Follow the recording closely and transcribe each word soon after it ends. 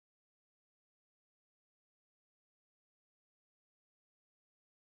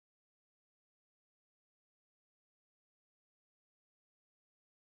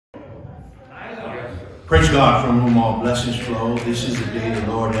Praise God, from whom all blessings flow. This is the day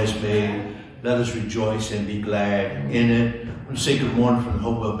the Lord has made. Let us rejoice and be glad in it. I want to say good morning from the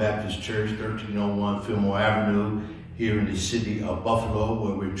Hopewell Baptist Church, 1301 Fillmore Avenue, here in the city of Buffalo,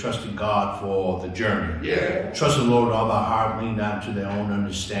 where we're trusting God for the journey. Trust the Lord with all thy heart, lean not to their own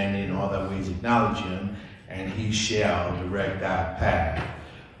understanding, in all thy ways acknowledge him, and he shall direct thy path.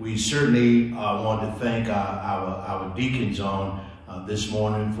 We certainly want to thank our deacons on this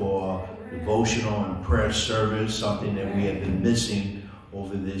morning for devotional and prayer service, something that we have been missing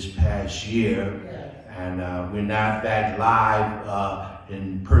over this past year. And we're not back live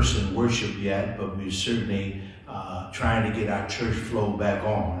in person worship yet, but we're certainly trying to get our church flow back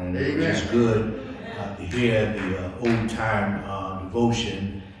on. And it was good to hear the old time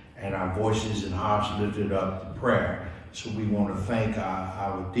devotion and our voices and hearts lifted up to prayer. So we want to thank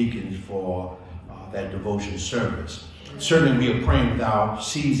our deacons for that devotion service. Certainly we are praying without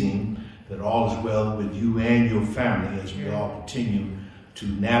ceasing that all is well with you and your family as we all continue to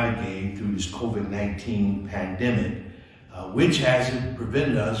navigate through this COVID-19 pandemic, which hasn't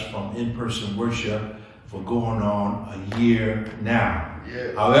prevented us from in-person worship for going on a year now.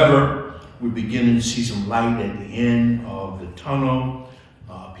 However, we're beginning to see some light at the end of the tunnel.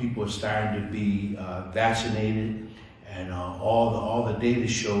 People are starting to be vaccinated, and all the data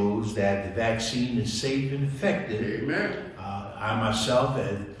shows that the vaccine is safe and effective. Amen. I myself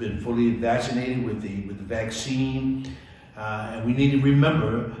have been fully vaccinated with the vaccine, and we need to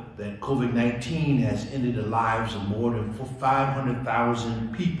remember that COVID-19 has ended the lives of more than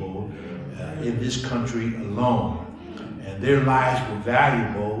 500,000 people in this country alone. And their lives were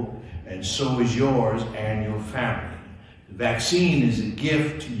valuable, and so is yours and your family. The vaccine is a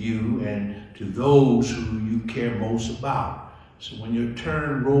gift to you and to those who you care most about. So when your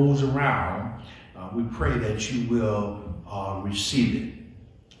turn rolls around, we pray that you will receive it.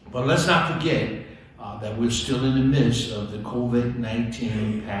 But let's not forget that we're still in the midst of the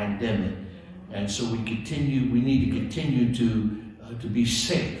COVID-19 pandemic. And so we need to continue to be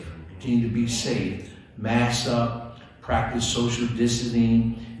safe, mask up, practice social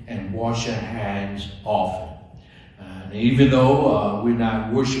distancing, and wash our hands often. And even though we're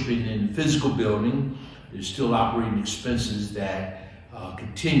not worshiping in the physical building, there's still operating expenses that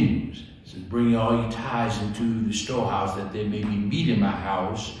continues. So bring all your tithes into the storehouse, that there may be meat in my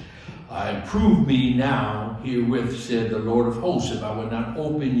house. And prove me now herewith, said the Lord of hosts, if I would not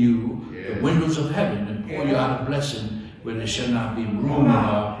open you the windows of heaven and pour you out a blessing where there shall not be room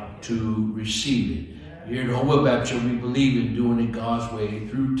enough to receive it. Here at Hopewell Baptist, we believe in doing it God's way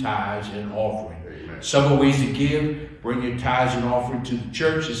through tithes and offering. Several ways to give. Bring your tithes and offering to the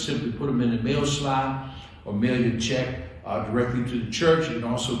church, and simply put them in the mail slot or mail your check directly to the church. You can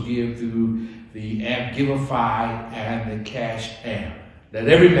also give through the app Giveify and the Cash App. Let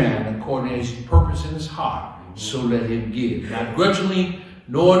every man, according to his purpose in his heart, so let him give. Not grudgingly,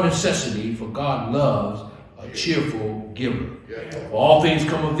 nor necessity, for God loves a cheerful giver. For all things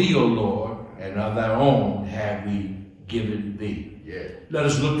come of thee, O Lord, and of thy own have we given thee. Let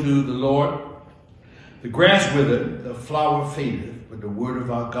us look to the Lord. The grass withereth, the flower fadeth, but the word of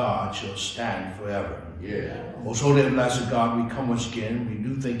our God shall stand forever. Most holy and blessed God, we come once again. We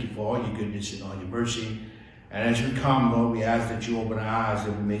do thank you for all your goodness and all your mercy. And as we come, Lord, we ask that you open our eyes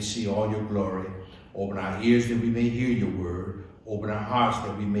that we may see all your glory. Open our ears that we may hear your word. Open our hearts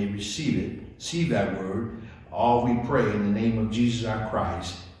that we may receive that word. All we pray in the name of Jesus our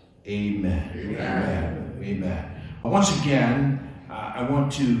Christ. Amen. Amen. Amen. Once again, I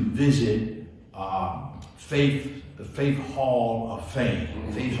want to visit the Faith Hall of Fame.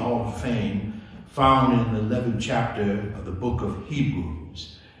 Faith Hall of Fame, found in the 11th chapter of the book of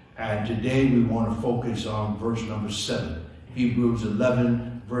Hebrews. And today we want to focus on verse number 7. Hebrews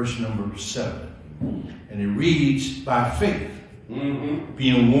 11, verse number 7. And it reads, by faith,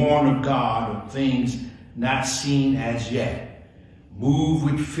 being warned of God of things not seen as yet, moved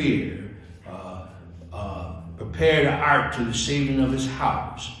with fear, prepared an ark to the saving of his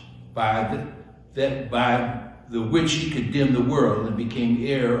house, by the which he condemned the world and became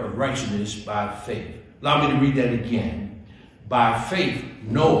heir of righteousness by faith. Allow me to read that again. By faith,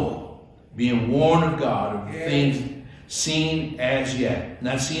 Noah, being warned of God of things seen as yet,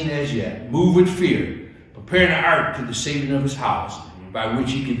 not seen as yet, moved with fear, prepared an ark to the saving of his house, by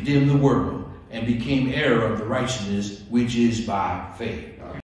which he condemned the world and became heir of the righteousness which is by faith.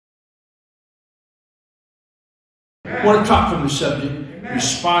 I want to talk from the subject,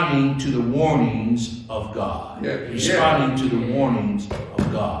 responding to the warnings of God. Responding to the warnings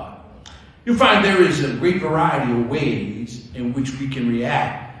of God. You'll find there is a great variety of ways in which we can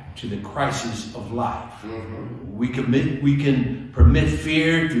react to the crisis of life. We can permit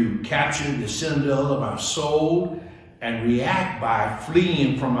fear to capture the citadel of our soul and react by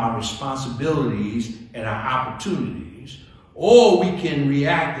fleeing from our responsibilities and our opportunities. Or we can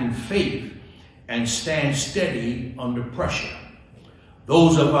react in faith and stand steady under pressure.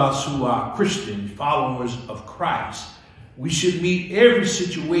 Those of us who are Christian followers of Christ, we should meet every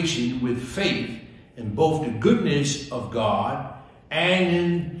situation with faith in both the goodness of God and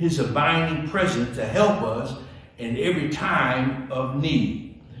in his abiding presence to help us in every time of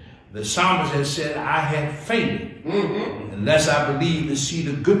need. The psalmist has said, I have fainted unless I believe to see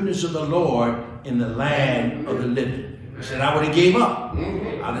the goodness of the Lord in the land of the living. He said, I would have gave up.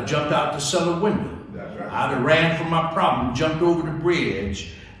 I'd have jumped out the cellar window. I'd have ran from my problem, jumped over the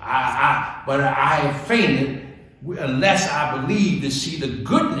bridge. But I have fainted unless I believe to see the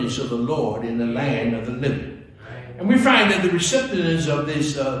goodness of the Lord in the land of the living. And we find that the recipients of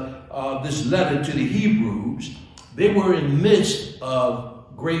this letter to the Hebrews, they were in the midst of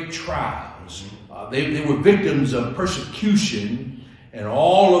great trials. They were victims of persecution and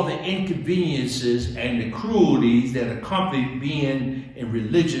all of the inconveniences and the cruelties that accompany being in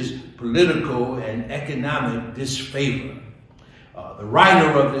religious, political, and economic disfavor. The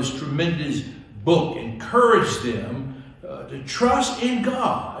writer of this tremendous book encouraged them to trust in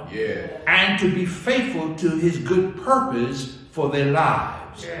God and to be faithful to his good purpose for their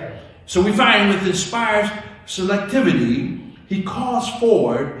lives. So we find with inspired selectivity, he calls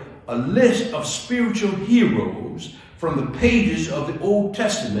forward a list of spiritual heroes from the pages of the Old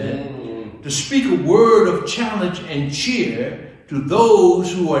Testament to speak a word of challenge and cheer to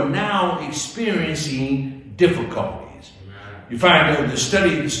those who are now experiencing difficulties. You find that the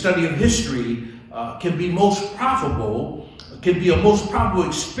study of history can be a most profitable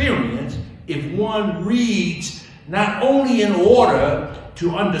experience if one reads not only in order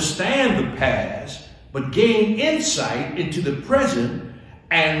to understand the past, but gain insight into the present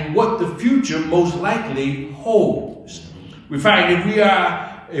and what the future most likely holds. We find if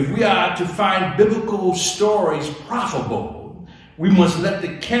we are to find biblical stories profitable, we must let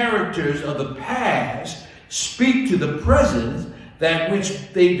the characters of the past speak to the present, that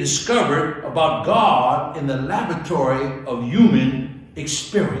which they discovered about God in the laboratory of human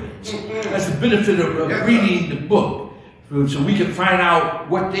experience. That's the benefit of reading the book. So we can find out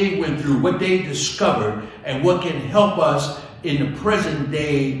what they went through, what they discovered, and what can help us in the present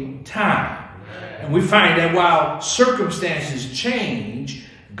day time. And we find that while circumstances change,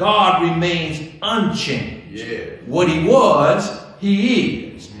 God remains unchanged. What he was, he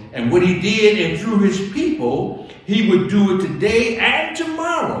is. And what he did and through his people, he would do it today and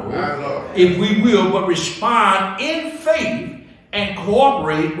tomorrow if we will but respond in faith and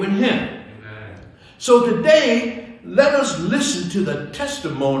cooperate with him. So today, let us listen to the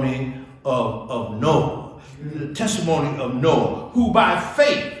testimony of Noah. The testimony of Noah, who by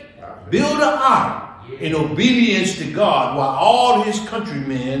faith built an ark in obedience to God while all his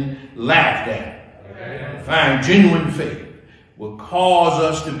countrymen laughed at him. Find genuine faith will cause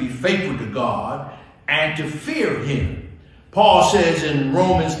us to be faithful to God and to fear him. Paul says in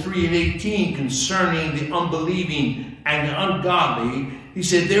Romans 3:18 concerning the unbelieving and the ungodly, he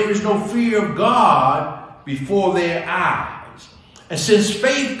said, there is no fear of God before their eyes. And since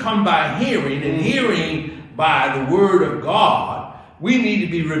faith comes by hearing and hearing by the word of God, we need to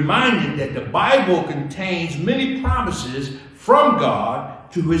be reminded that the Bible contains many promises from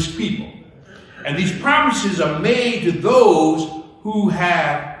God to his people. And these promises are made to those who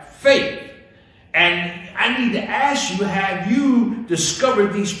have faith. And I need to ask you, have you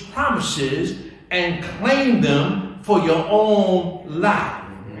discovered these promises and claimed them for your own life?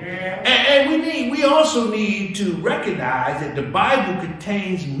 And we also need to recognize that the Bible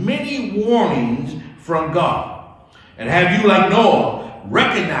contains many warnings from God. And have you, like Noah,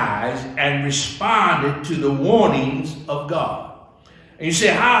 recognized and responded to the warnings of God? And you say,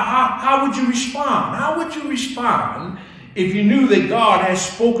 how would you respond? How would you respond if you knew that God has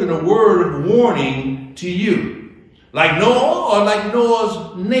spoken a word of warning to you? Like Noah or like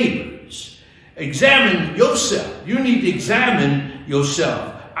Noah's neighbors? Examine yourself. You need to examine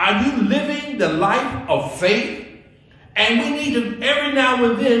yourself. Are you living the life of faith? And we need to, every now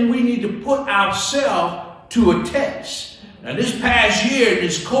and then, we need to put ourselves to a test. Now, this past year,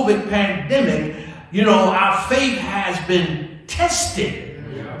 this COVID pandemic, our faith has been tested.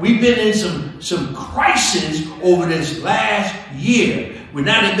 We've been in some crisis over this last year. We've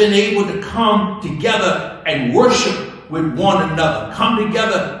not been able to come together and worship with one another, come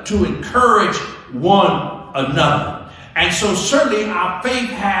together to encourage one another. And so certainly our faith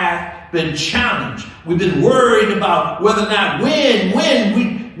has been challenged. We've been worried about whether or not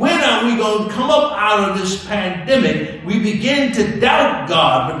when when are we going to come up out of this pandemic? We begin to doubt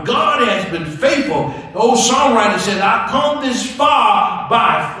God, but God has been faithful. The old songwriter said, I've come this far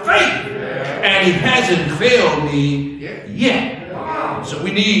by faith, and he hasn't failed me yet. So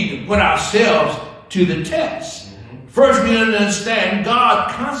we need to put ourselves to the test. First, we understand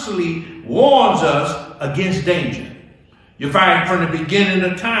God constantly warns us against danger. You find from the beginning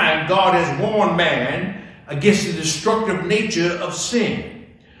of time, God has warned man against the destructive nature of sin.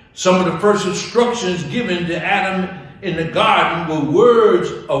 Some of the first instructions given to Adam in the garden were words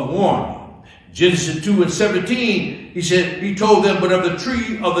of warning. Genesis 2:17, he told them, but of the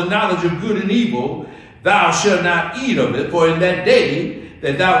tree of the knowledge of good and evil, thou shalt not eat of it, for in that day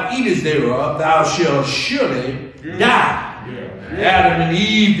that thou eatest thereof, thou shalt surely die. Adam and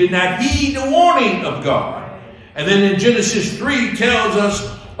Eve did not heed the warning of God. And then in Genesis 3 tells us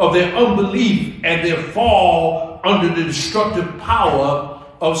of their unbelief and their fall under the destructive power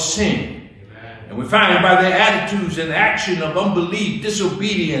of sin. And we find by their attitudes and action of unbelief,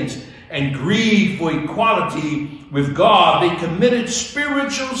 disobedience, and greed for equality with God, they committed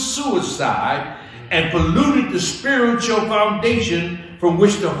spiritual suicide and polluted the spiritual foundation from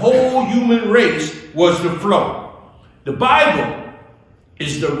which the whole human race was to flow. The Bible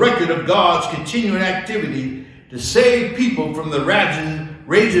is the record of God's continuing activity to save people from the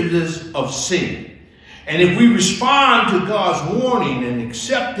ravages of sin. And if we respond to God's warning and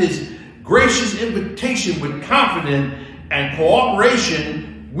accept his gracious invitation with confidence and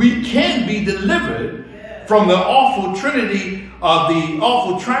cooperation, we can be delivered from the awful trinity of the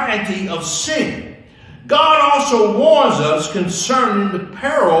awful triety of sin. God also warns us concerning the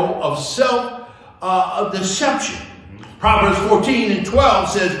peril of self-deception. Proverbs 14:12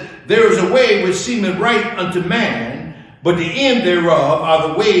 says, there is a way which seemeth right unto man, but the end thereof are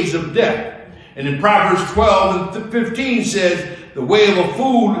the ways of death. And in Proverbs 12:15 says, the way of a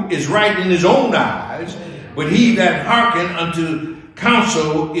fool is right in his own eyes, but he that hearken unto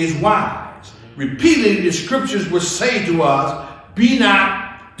counsel is wise. Repeatedly, the scriptures will say to us, be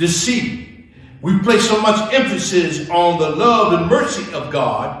not deceived. We place so much emphasis on the love and mercy of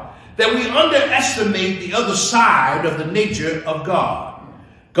God that we underestimate the other side of the nature of God.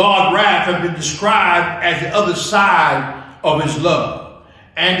 God's wrath has been described as the other side of his love.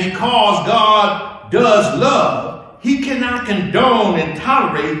 And because God does love, he cannot condone and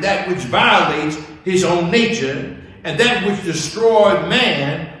tolerate that which violates his own nature and that which destroys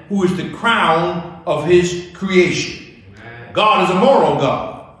man, who is the crown of his creation. God is a moral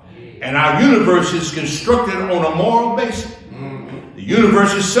God, and our universe is constructed on a moral basis. The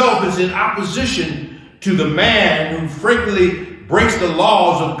universe itself is in opposition to the man who frequently breaks the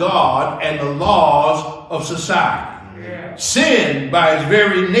laws of God and the laws of society. Sin, by its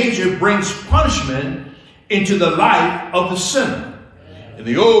very nature, brings punishment into the life of the sinner. In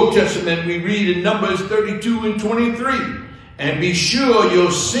the Old Testament, we read in Numbers 32:23, and be sure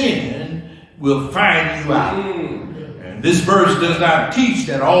your sin will find you out. And this verse does not teach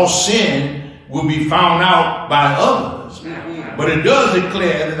that all sin will be found out by others, but it does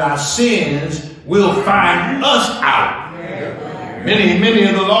declare that our sins will find us out. Many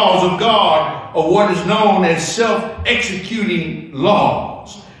of the laws of God are what is known as self-executing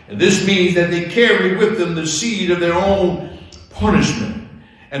laws. And this means that they carry with them the seed of their own punishment,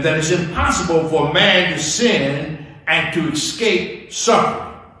 and that it's impossible for a man to sin and to escape suffering.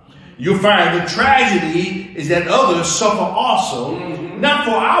 You'll find the tragedy is that others suffer also, not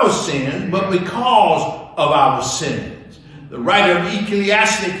for our sins, but because of our sins. The writer of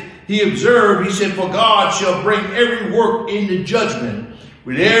Ecclesiastes, he observed, he said, for God shall bring every work into judgment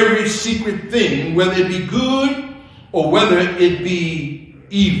with every secret thing, whether it be good or whether it be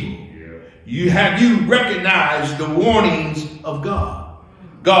evil. Have you recognized the warnings of God?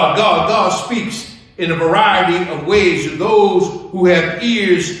 God speaks in a variety of ways to those who have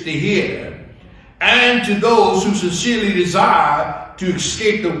ears to hear and to those who sincerely desire to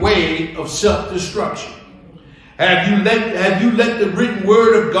escape the way of self-destruction. Have you let the written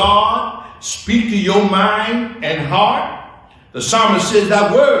word of God speak to your mind and heart? The psalmist says,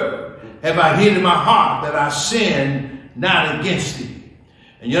 thy word have I hid in my heart, that I sin not against thee.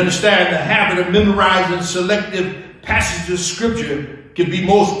 And you understand the habit of memorizing selective passages of scripture can be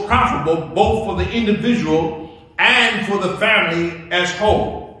most profitable both for the individual and for the family as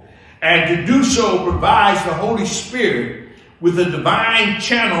whole. And to do so provides the Holy Spirit with a divine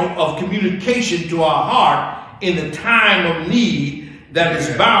channel of communication to our heart in the time of need that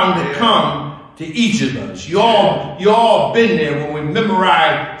is bound to come to each of us. You all been there when we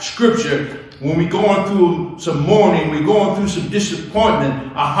memorize scripture. When we're going through some mourning, we're going through some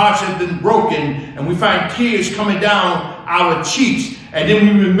disappointment, our hearts have been broken, and we find tears coming down our cheeks. And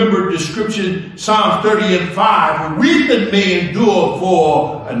then we remember the scripture, Psalm 30:5, weeping may endure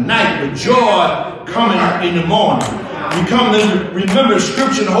for a night, but joy coming in the morning. We come to remember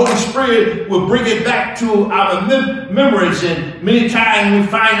scripture, the Holy Spirit will bring it back to our memories, and many times we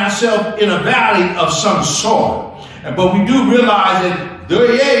find ourselves in a valley of some sort. But we do realize that though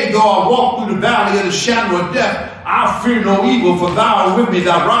I walk through the valley of the shadow of death, I fear no evil, for thou art with me,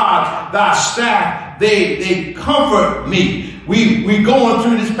 thy rod, thy staff, they comfort me. We're going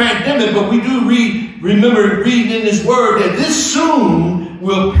through this pandemic, but we do remember reading in this word that this soon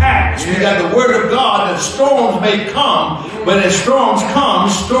will pass. We got the word of God that storms may come, but as storms come,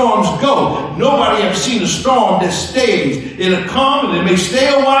 storms go. Nobody has seen a storm that stays. It'll come and it may stay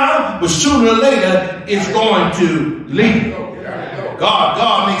a while, but sooner or later it's going to leave.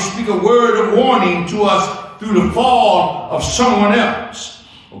 God may speak a word of warning to us through the fall of someone else.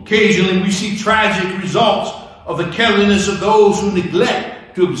 Occasionally we see tragic results of the carelessness of those who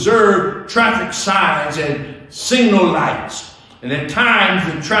neglect to observe traffic signs and signal lights. And at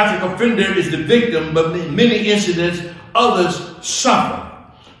times the traffic offender is the victim, but in many incidents others suffer.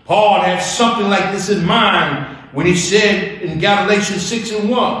 Paul had something like this in mind when he said in Galatians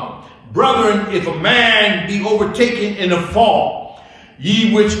 6:1, brethren, if a man be overtaken in a fault,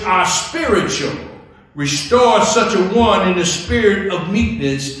 ye which are spiritual, restore such a one in the spirit of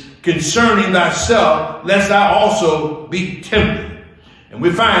meekness, concerning thyself, lest thou also be tempted. And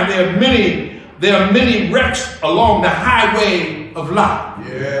we find there are many wrecks along the highway of life.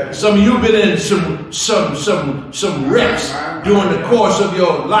 Yeah. Some of you have been in some wrecks during the course of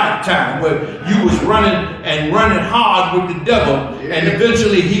your lifetime, where you was running hard with the devil, and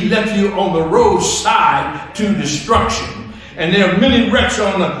eventually he left you on the roadside to destruction. And there are many wrecks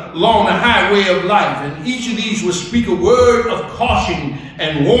along the highway of life. And each of these will speak a word of caution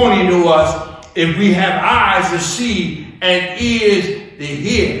and warning to us if we have eyes to see and ears to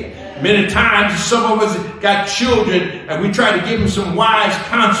hear. Many times some of us got children and we try to give them some wise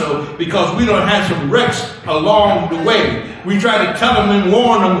counsel because we don't have some wrecks along the way. We try to tell them and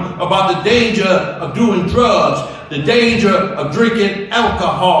warn them about the danger of doing drugs, the danger of drinking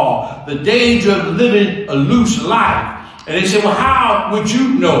alcohol, the danger of living a loose life. And they say, well, how would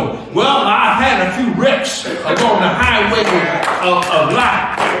you know? Well, I've had a few wrecks along the highway of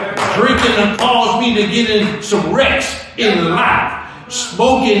life. Drinking has caused me to get in some wrecks in life.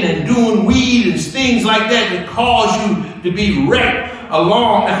 Smoking and doing weed and things like that cause you to be wrecked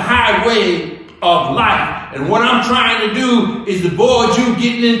along the highway of life. And what I'm trying to do is avoid you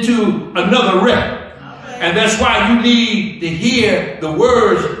getting into another wreck. And that's why you need to hear the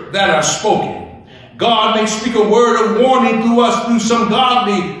words that are spoken. God may speak a word of warning to us through some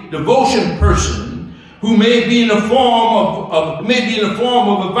godly devotion person who may be in the form of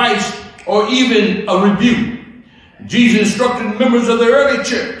advice or even a rebuke. Jesus instructed members of the early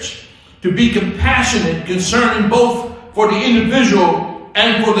church to be compassionate concerning both for the individual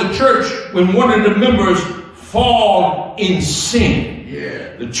and for the church when one of the members fall in sin.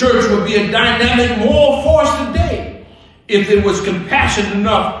 Yeah. The church would be a dynamic moral force today if it was compassionate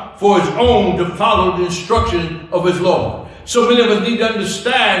enough for his own to follow the instruction of his Lord. So many of us need to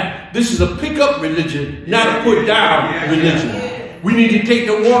understand this is a pick-up religion, not a put-down religion. We need to take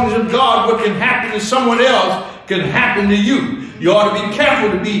the warnings of God. What can happen to someone else can happen to you. You ought to be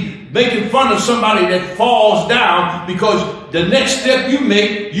careful to be making fun of somebody that falls down, because the next step you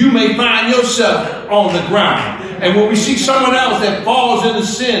make, you may find yourself on the ground. And when we see someone else that falls into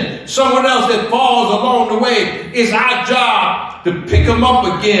sin, someone else that falls along the way, it's our job to pick them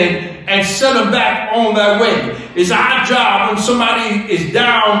up again and set them back on their way. It's our job when somebody is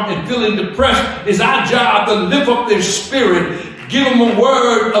down and feeling depressed, it's our job to lift up their spirit, give them a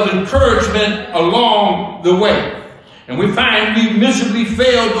word of encouragement along the way. And we find we miserably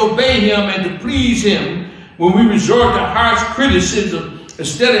fail to obey him and to please him when we resort to harsh criticism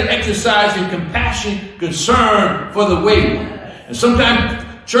instead of exercising compassion, concern for the wayward. And sometimes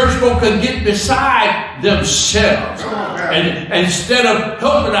church folk can get beside themselves. And instead of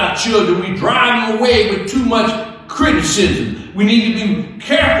helping our children, we drive them away with too much criticism. We need to be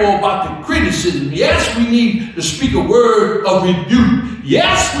careful about the criticism. Yes, we need to speak a word of rebuke.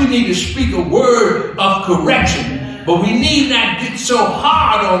 Yes, we need to speak a word of correction. But we need not get so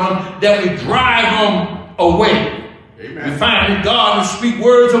hard on them that we drive them away. Amen. We find that God will speak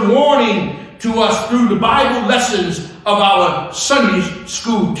words of warning to us through the Bible lessons of our Sunday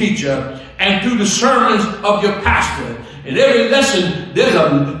school teacher and through the sermons of your pastor. In every lesson,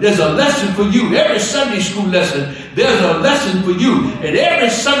 there's a lesson for you. Every Sunday school lesson, there's a lesson for you. In every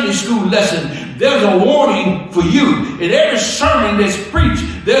Sunday school lesson, there's a warning for you. In every sermon that's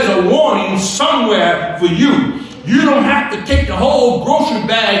preached, there's a warning somewhere for you. You don't have to take the whole grocery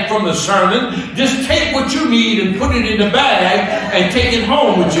bag from the sermon. Just take what you need and put it in the bag and take it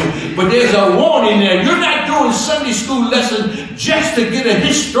home with you. But there's a warning there. You're not doing Sunday school lesson just to get a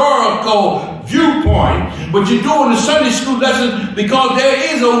historical viewpoint, but you're doing the Sunday school lesson because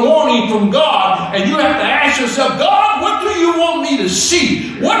there is a warning from God, and you have to ask yourself, God, what do you want me to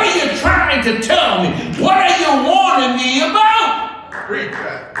see? What are you trying to tell me? What are you warning me about?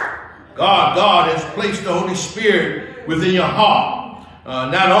 God has placed the Holy Spirit within your heart,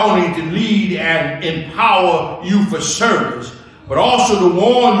 not only to lead and empower you for service, but also to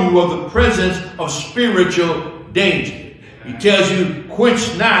warn you of the presence of spiritual danger. He tells you,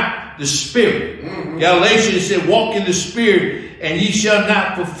 quench not the spirit. Galatians said, walk in the spirit, and ye shall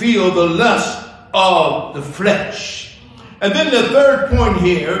not fulfill the lust of the flesh. And then the third point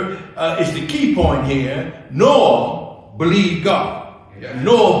here is the key point here. Noah believed God.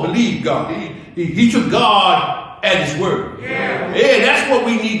 Noah believed God. He took God at his word. Yeah, that's what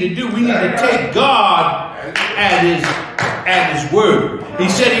we need to do. We need to take God at his word. He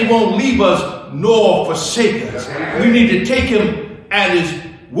said he won't leave us nor forsake us. We need to take him at his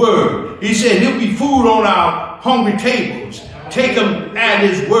word. He said he'll be food on our hungry tables. Take him at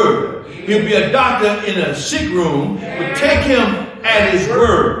his word. He'll be a doctor in a sick room, but take him at his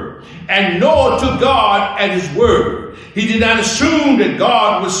word. And Noah took God at his word. He did not assume that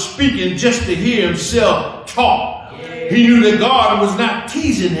God was speaking just to hear himself talk. He knew that God was not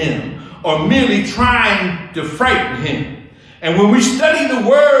teasing him or merely trying to frighten him. And when we study the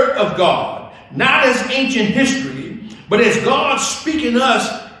word of God, not as ancient history, but as God speaking to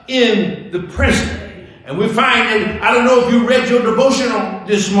us in the present, and we find that, I don't know if you read your devotional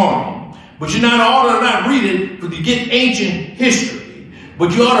this morning, but you ought to not read it to get ancient history.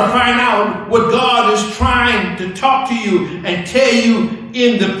 But you ought to find out what God is trying to talk to you and tell you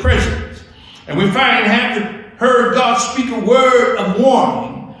in the present. And we find, having heard God speak a word of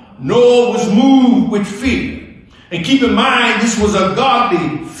warning, Noah was moved with fear. And keep in mind, this was a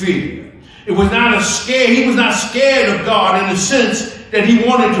godly fear. It was not a scare. He was not scared of God in the sense that he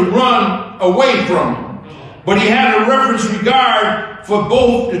wanted to run away from him. But he had a reverence regard for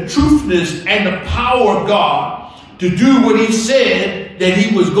both the truthness and the power of God to do what he said that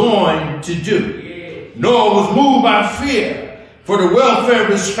he was going to do. Noah was moved by fear for the welfare of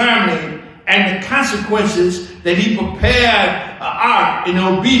his family and the consequences that he prepared out in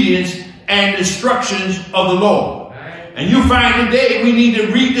obedience and instructions of the Lord. And you find today we need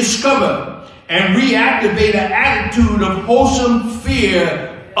to rediscover and reactivate an attitude of wholesome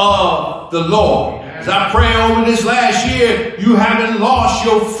fear of the Lord. As I pray over this last year, you haven't lost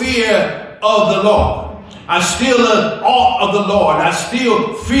your fear of the Lord. I still awe of the Lord. I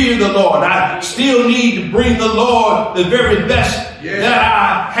still fear the Lord. I still need to bring the Lord the very best that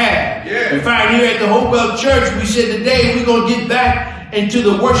I have. We find here at the Hopewell Church, we said today we're going to get back into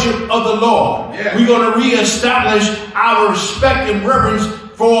the worship of the Lord. We're going to reestablish our respect and reverence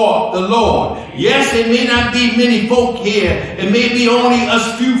for the Lord. Yes, there may not be many folk here. It may be only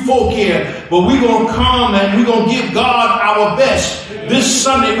us few folk here. But we're going to come and we're going to give God our best. This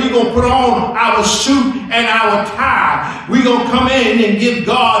Sunday, we're going to put on our suit and our tie. We're going to come in and give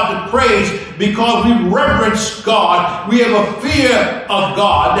God the praise because we reverence God. We have a fear of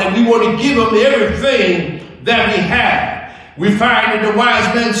God that we want to give him everything that we have. We find that the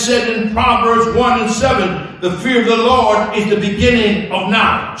wise man said in Proverbs 1 and 7, the fear of the Lord is the beginning of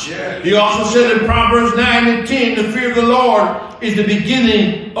knowledge. He also said in Proverbs 9 and 10, the fear of the Lord is the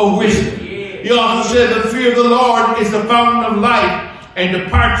beginning of wisdom. He also said the fear of the Lord is the fountain of life, and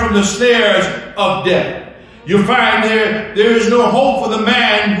depart from the snares of death. You find there is no hope for the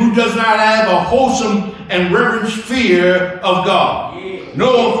man who does not have a wholesome and reverent fear of God.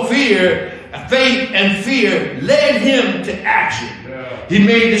 No fear, faith and fear led him to action. He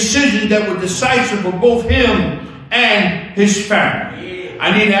made decisions that were decisive for both him and his family.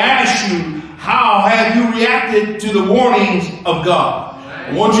 I need to ask you, how have you reacted to the warnings of God?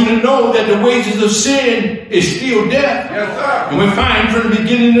 I want you to know that the wages of sin is still death. And we find from the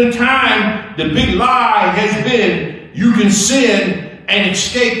beginning of time, the big lie has been you can sin and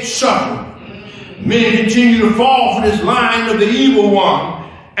escape suffering. Many continue to fall for this line of the evil one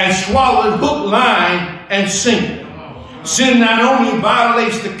and swallow it hook, line, and sinker. Sin not only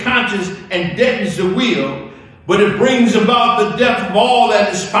violates the conscience and deadens the will, but it brings about the death of all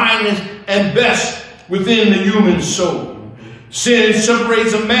that is finest and best within the human soul. Sin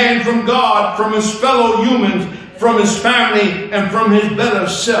separates a man from God, from his fellow humans, from his family, and from his better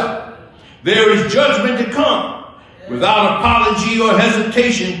self. There is judgment to come. Without apology or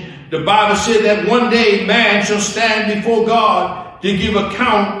hesitation, the Bible said that one day man shall stand before God to give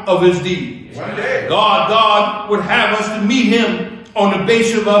account of his deeds. God would have us to meet him on the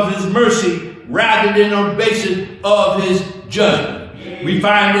basis of his mercy rather than on the basis of his judgment. We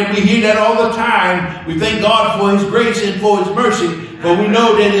find that we hear that all the time. We thank God for his grace and for his mercy, but we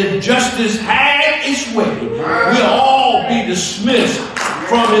know that if justice had its way, we'll all be dismissed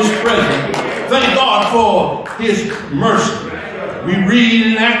from his presence. Thank God for his mercy. We read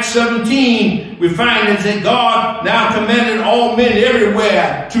in Acts 17, we find that God now commanded all men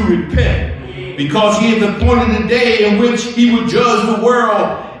everywhere to repent, because he had appointed a day in which he would judge the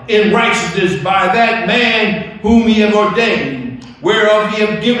world in righteousness by that man whom he had ordained, whereof he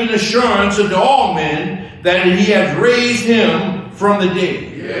had given assurance unto all men that he hath raised him from the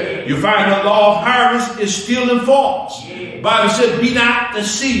dead. You find the law of harvest is still in force. The Bible said, be not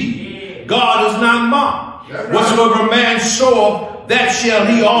deceived. God is not mocked. Whatsoever man soweth, that shall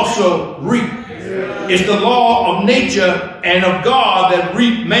he also reap. It's the law of nature and of God that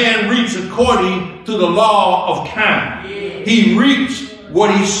man reaps according to the law of kind. He reaps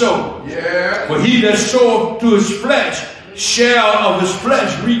what he sowed. For he that soweth to his flesh shall of his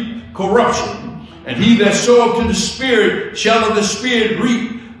flesh reap corruption. And he that soweth to the Spirit shall of the Spirit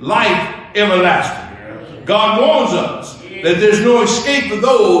reap life everlasting. God warns us that there's no escape for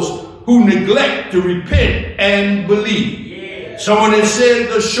those who neglect to repent and believe. Someone has said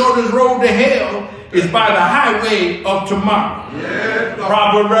the shortest road to hell is by the highway of tomorrow.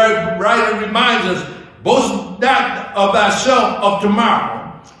 Proverb writer reminds us, boast not of thyself of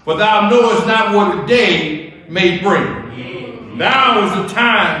tomorrow, for thou knowest not what a day may bring. Now is the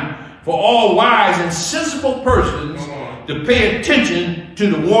time for all wise and sensible persons to pay attention to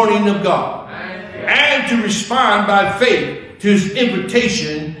the warning of God and to respond by faith to his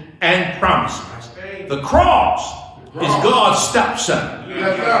invitation and promises. The cross is God's stop sign,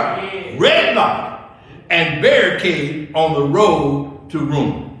 red light, and barricade on the road to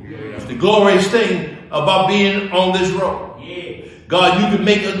ruin. It's the glorious thing about being on this road. God, you can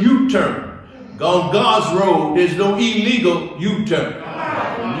make a U-turn. On God's road, there's no illegal U-turn.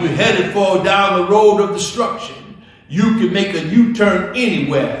 When you're headed for down the road of destruction, you can make a U-turn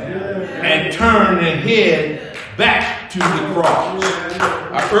anywhere and turn and head back to the cross.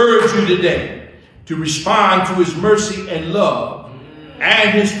 I urge you today to respond to his mercy and love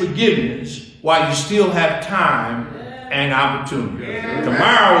and his forgiveness while you still have time and opportunity.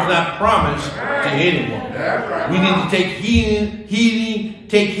 Tomorrow is not promised to anyone. We need to take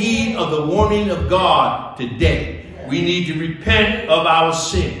heed of the warning of God today. We need to repent of our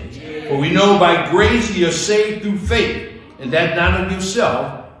sins. For we know by grace ye are saved through faith, and that not of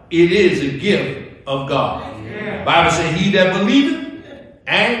yourself, it is a gift of God. The Bible says, he that believeth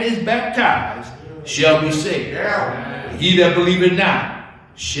and is baptized shall be saved. He that believeth not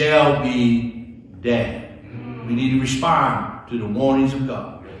shall be damned. We need to respond to the warnings of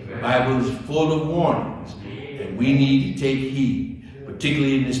God. The Bible is full of warnings, and we need to take heed,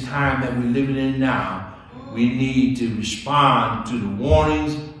 particularly in this time that we're living in now. We need to respond to the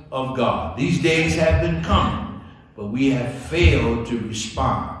warnings of God. These days have been coming, but we have failed to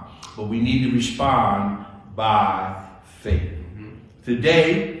respond. But we need to respond by faith.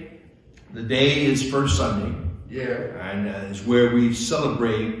 Today, the day is First Sunday, and it's where we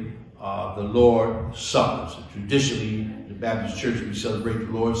celebrate the Lord's Supper. So traditionally, the Baptist Church, we celebrate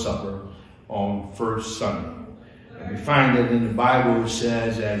the Lord's Supper on First Sunday. And we find that in the Bible it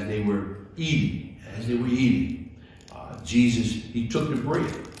says, as they were eating, Jesus, he took the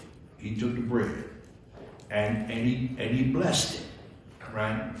bread. He took the bread, and he blessed it,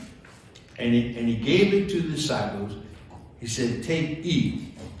 right? And he gave it to the disciples. He said, take,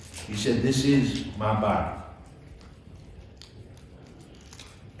 eat. He said, this is my body.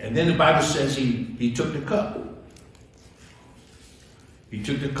 And then the Bible says he took the cup. He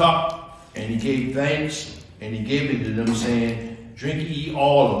took the cup and he gave thanks and he gave it to them, saying, drink ye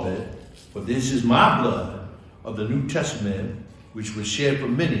all of it, for this is my blood of the New Testament, which was shed for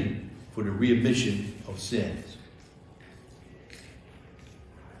many for the remission of sins.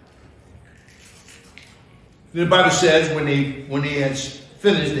 The Bible says when they had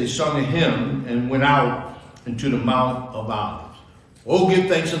finished, they sung a hymn and went out into the Mount of Olives. Oh, give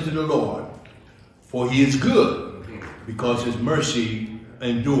thanks unto the Lord, for he is good, because his mercy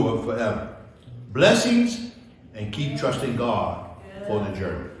endureth forever. Blessings, and keep trusting God for the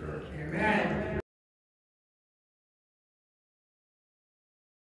journey. Amen.